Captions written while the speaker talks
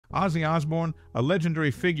Ozzy Osbourne, a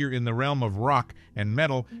legendary figure in the realm of rock and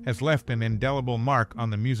metal, has left an indelible mark on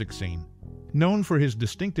the music scene. Known for his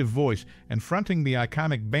distinctive voice and fronting the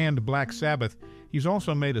iconic band Black Sabbath, he's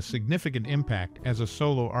also made a significant impact as a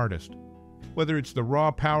solo artist. Whether it's the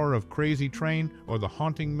raw power of Crazy Train or the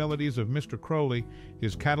haunting melodies of Mr. Crowley,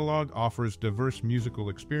 his catalog offers diverse musical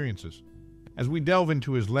experiences. As we delve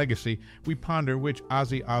into his legacy, we ponder which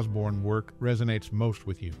Ozzy Osbourne work resonates most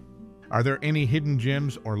with you. Are there any hidden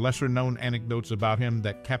gems or lesser-known anecdotes about him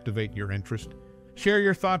that captivate your interest? Share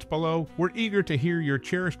your thoughts below. We're eager to hear your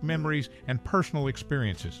cherished memories and personal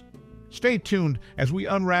experiences. Stay tuned as we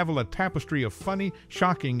unravel a tapestry of funny,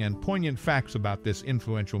 shocking, and poignant facts about this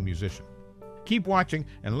influential musician. Keep watching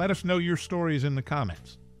and let us know your stories in the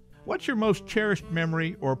comments. What's your most cherished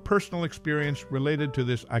memory or personal experience related to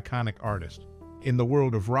this iconic artist? In the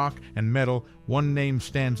world of rock and metal, one name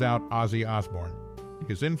stands out: Ozzy Osbourne.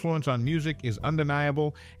 His influence on music is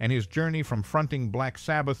undeniable, and his journey from fronting Black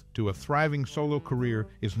Sabbath to a thriving solo career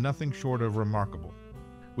is nothing short of remarkable.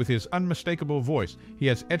 With his unmistakable voice, he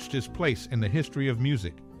has etched his place in the history of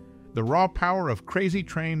music. The raw power of Crazy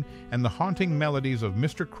Train and the haunting melodies of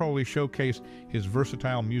Mr. Crowley showcase his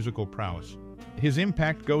versatile musical prowess. His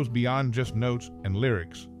impact goes beyond just notes and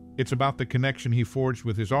lyrics. It's about the connection he forged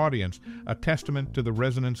with his audience, a testament to the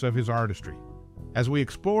resonance of his artistry. As we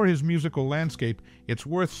explore his musical landscape, it's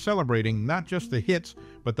worth celebrating not just the hits,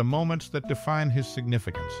 but the moments that define his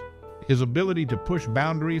significance. His ability to push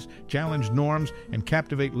boundaries, challenge norms, and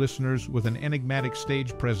captivate listeners with an enigmatic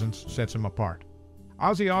stage presence sets him apart.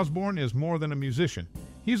 Ozzy Osbourne is more than a musician.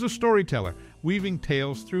 He's a storyteller, weaving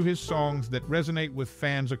tales through his songs that resonate with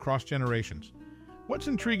fans across generations. What's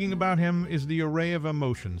intriguing about him is the array of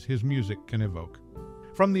emotions his music can evoke.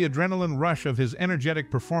 From the adrenaline rush of his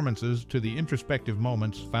energetic performances to the introspective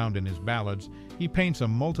moments found in his ballads, he paints a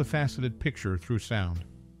multifaceted picture through sound.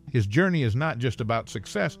 His journey is not just about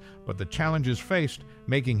success, but the challenges faced,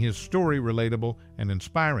 making his story relatable and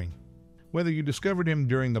inspiring. Whether you discovered him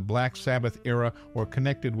during the Black Sabbath era or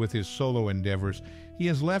connected with his solo endeavors, he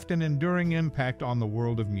has left an enduring impact on the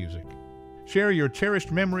world of music. Share your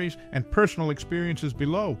cherished memories and personal experiences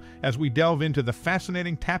below as we delve into the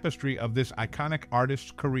fascinating tapestry of this iconic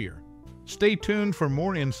artist's career. Stay tuned for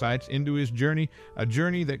more insights into his journey, a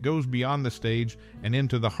journey that goes beyond the stage and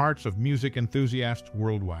into the hearts of music enthusiasts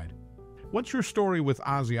worldwide. What's your story with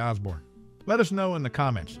Ozzy Osbourne? Let us know in the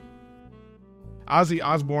comments. Ozzy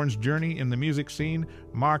Osbourne's journey in the music scene,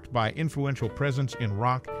 marked by influential presence in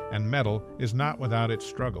rock and metal, is not without its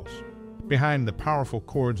struggles. Behind the powerful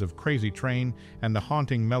chords of Crazy Train and the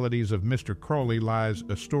haunting melodies of Mr. Crowley lies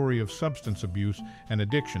a story of substance abuse and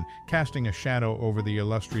addiction, casting a shadow over the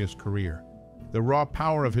illustrious career. The raw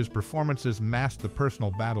power of his performances masked the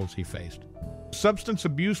personal battles he faced. Substance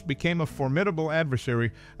abuse became a formidable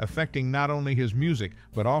adversary, affecting not only his music,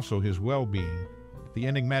 but also his well-being. The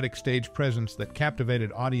enigmatic stage presence that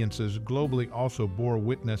captivated audiences globally also bore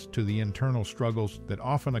witness to the internal struggles that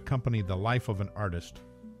often accompany the life of an artist.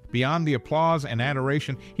 Beyond the applause and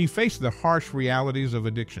adoration, he faced the harsh realities of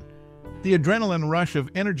addiction. The adrenaline rush of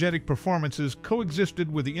energetic performances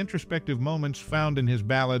coexisted with the introspective moments found in his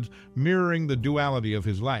ballads, mirroring the duality of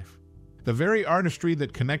his life. The very artistry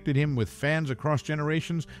that connected him with fans across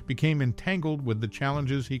generations became entangled with the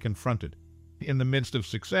challenges he confronted. In the midst of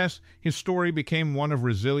success, his story became one of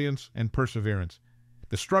resilience and perseverance.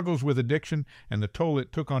 The struggles with addiction and the toll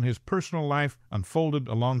it took on his personal life unfolded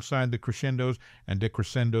alongside the crescendos and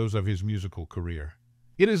decrescendos of his musical career.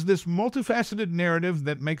 It is this multifaceted narrative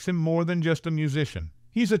that makes him more than just a musician.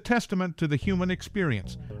 He's a testament to the human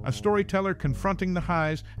experience, a storyteller confronting the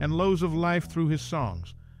highs and lows of life through his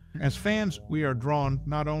songs. As fans, we are drawn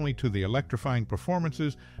not only to the electrifying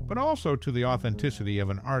performances, but also to the authenticity of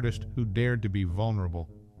an artist who dared to be vulnerable.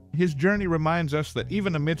 His journey reminds us that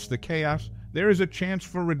even amidst the chaos, there is a chance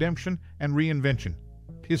for redemption and reinvention.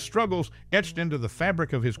 His struggles, etched into the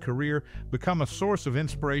fabric of his career, become a source of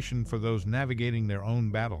inspiration for those navigating their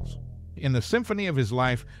own battles. In the symphony of his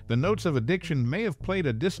life, the notes of addiction may have played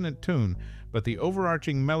a dissonant tune, but the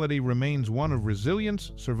overarching melody remains one of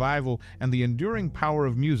resilience, survival, and the enduring power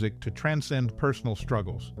of music to transcend personal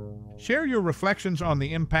struggles. Share your reflections on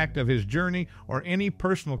the impact of his journey or any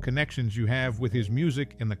personal connections you have with his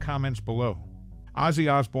music in the comments below.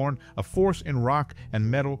 Ozzy Osbourne, a force in rock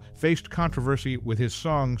and metal, faced controversy with his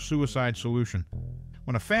song Suicide Solution.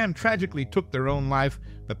 When a fan tragically took their own life,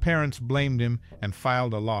 the parents blamed him and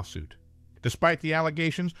filed a lawsuit. Despite the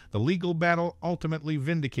allegations, the legal battle ultimately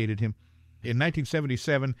vindicated him. In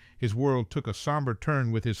 1977, his world took a somber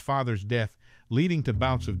turn with his father's death, leading to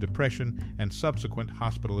bouts of depression and subsequent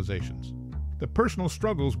hospitalizations. The personal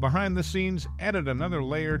struggles behind the scenes added another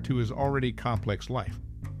layer to his already complex life.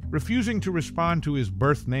 Refusing to respond to his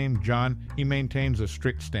birth name, John, he maintains a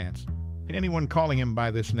strict stance. Anyone calling him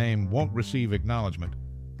by this name won't receive acknowledgement.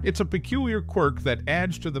 It's a peculiar quirk that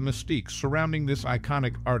adds to the mystique surrounding this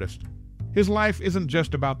iconic artist. His life isn't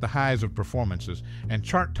just about the highs of performances and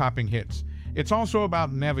chart-topping hits. It's also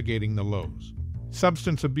about navigating the lows.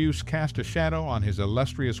 Substance abuse cast a shadow on his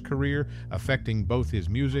illustrious career, affecting both his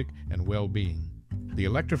music and well-being. The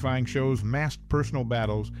electrifying show's masked personal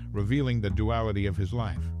battles, revealing the duality of his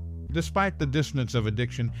life. Despite the dissonance of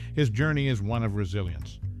addiction, his journey is one of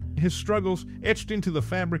resilience. His struggles, etched into the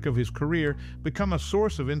fabric of his career, become a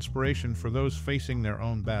source of inspiration for those facing their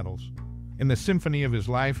own battles. In the symphony of his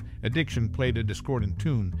life, addiction played a discordant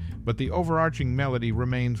tune, but the overarching melody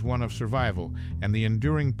remains one of survival and the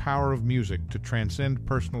enduring power of music to transcend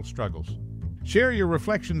personal struggles. Share your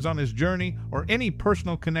reflections on his journey or any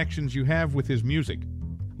personal connections you have with his music.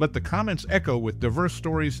 Let the comments echo with diverse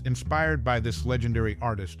stories inspired by this legendary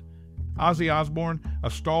artist. Ozzy Osbourne, a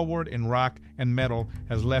stalwart in rock and metal,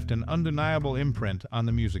 has left an undeniable imprint on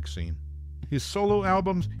the music scene. His solo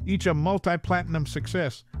albums, each a multi-platinum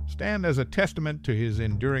success, stand as a testament to his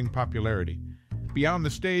enduring popularity. Beyond the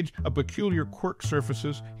stage, a peculiar quirk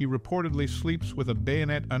surfaces. He reportedly sleeps with a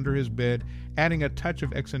bayonet under his bed, adding a touch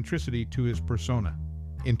of eccentricity to his persona.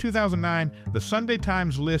 In 2009, the Sunday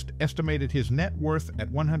Times list estimated his net worth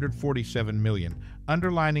at $147 million,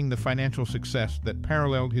 underlining the financial success that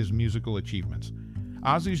paralleled his musical achievements.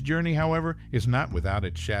 Ozzy's journey, however, is not without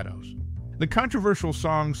its shadows. The controversial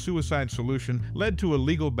song Suicide Solution led to a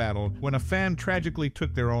legal battle when a fan tragically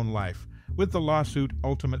took their own life, with the lawsuit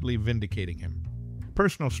ultimately vindicating him.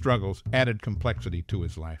 Personal struggles added complexity to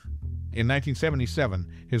his life. In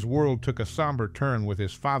 1977, his world took a somber turn with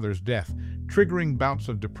his father's death, triggering bouts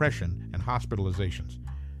of depression and hospitalizations.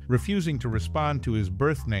 Refusing to respond to his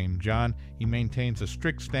birth name, John, he maintains a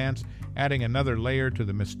strict stance, adding another layer to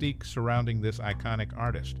the mystique surrounding this iconic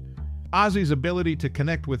artist. Ozzy's ability to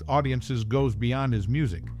connect with audiences goes beyond his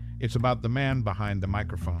music. It's about the man behind the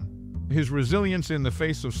microphone. His resilience in the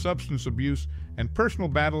face of substance abuse and personal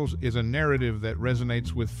battles is a narrative that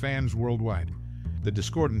resonates with fans worldwide. The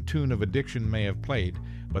discordant tune of addiction may have played,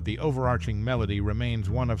 but the overarching melody remains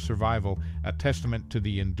one of survival, a testament to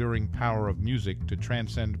the enduring power of music to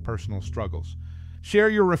transcend personal struggles. Share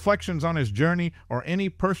your reflections on his journey or any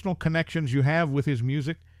personal connections you have with his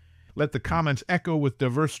music. Let the comments echo with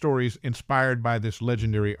diverse stories inspired by this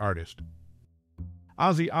legendary artist.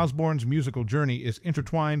 Ozzy Osbourne's musical journey is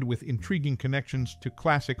intertwined with intriguing connections to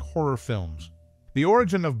classic horror films. The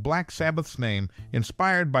origin of Black Sabbath's name,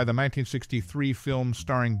 inspired by the 1963 film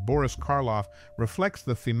starring Boris Karloff, reflects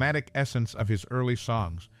the thematic essence of his early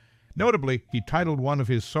songs. Notably, he titled one of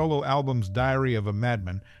his solo albums Diary of a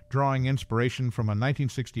Madman, drawing inspiration from a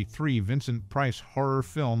 1963 Vincent Price horror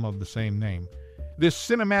film of the same name. This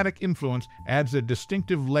cinematic influence adds a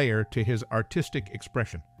distinctive layer to his artistic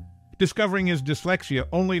expression. Discovering his dyslexia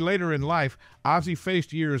only later in life, Ozzy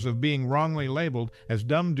faced years of being wrongly labeled as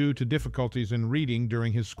dumb due to difficulties in reading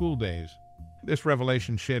during his school days. This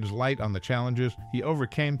revelation sheds light on the challenges he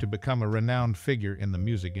overcame to become a renowned figure in the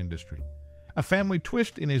music industry. A family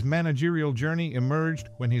twist in his managerial journey emerged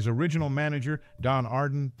when his original manager, Don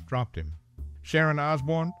Arden, dropped him. Sharon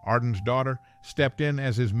Osbourne, Arden's daughter, stepped in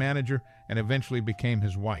as his manager and eventually became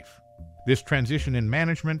his wife. This transition in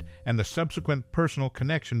management and the subsequent personal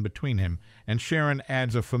connection between him and Sharon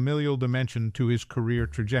adds a familial dimension to his career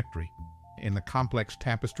trajectory. In the complex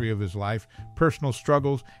tapestry of his life, personal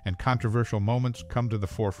struggles and controversial moments come to the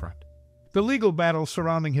forefront. The legal battle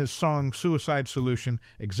surrounding his song Suicide Solution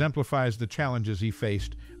exemplifies the challenges he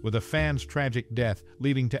faced, with a fan's tragic death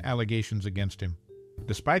leading to allegations against him.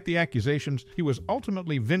 Despite the accusations, he was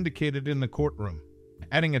ultimately vindicated in the courtroom.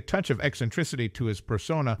 Adding a touch of eccentricity to his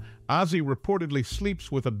persona, Ozzy reportedly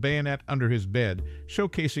sleeps with a bayonet under his bed,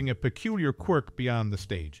 showcasing a peculiar quirk beyond the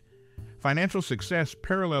stage. Financial success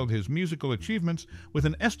paralleled his musical achievements, with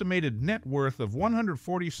an estimated net worth of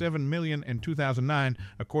 $147 million in 2009,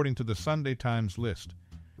 according to the Sunday Times list.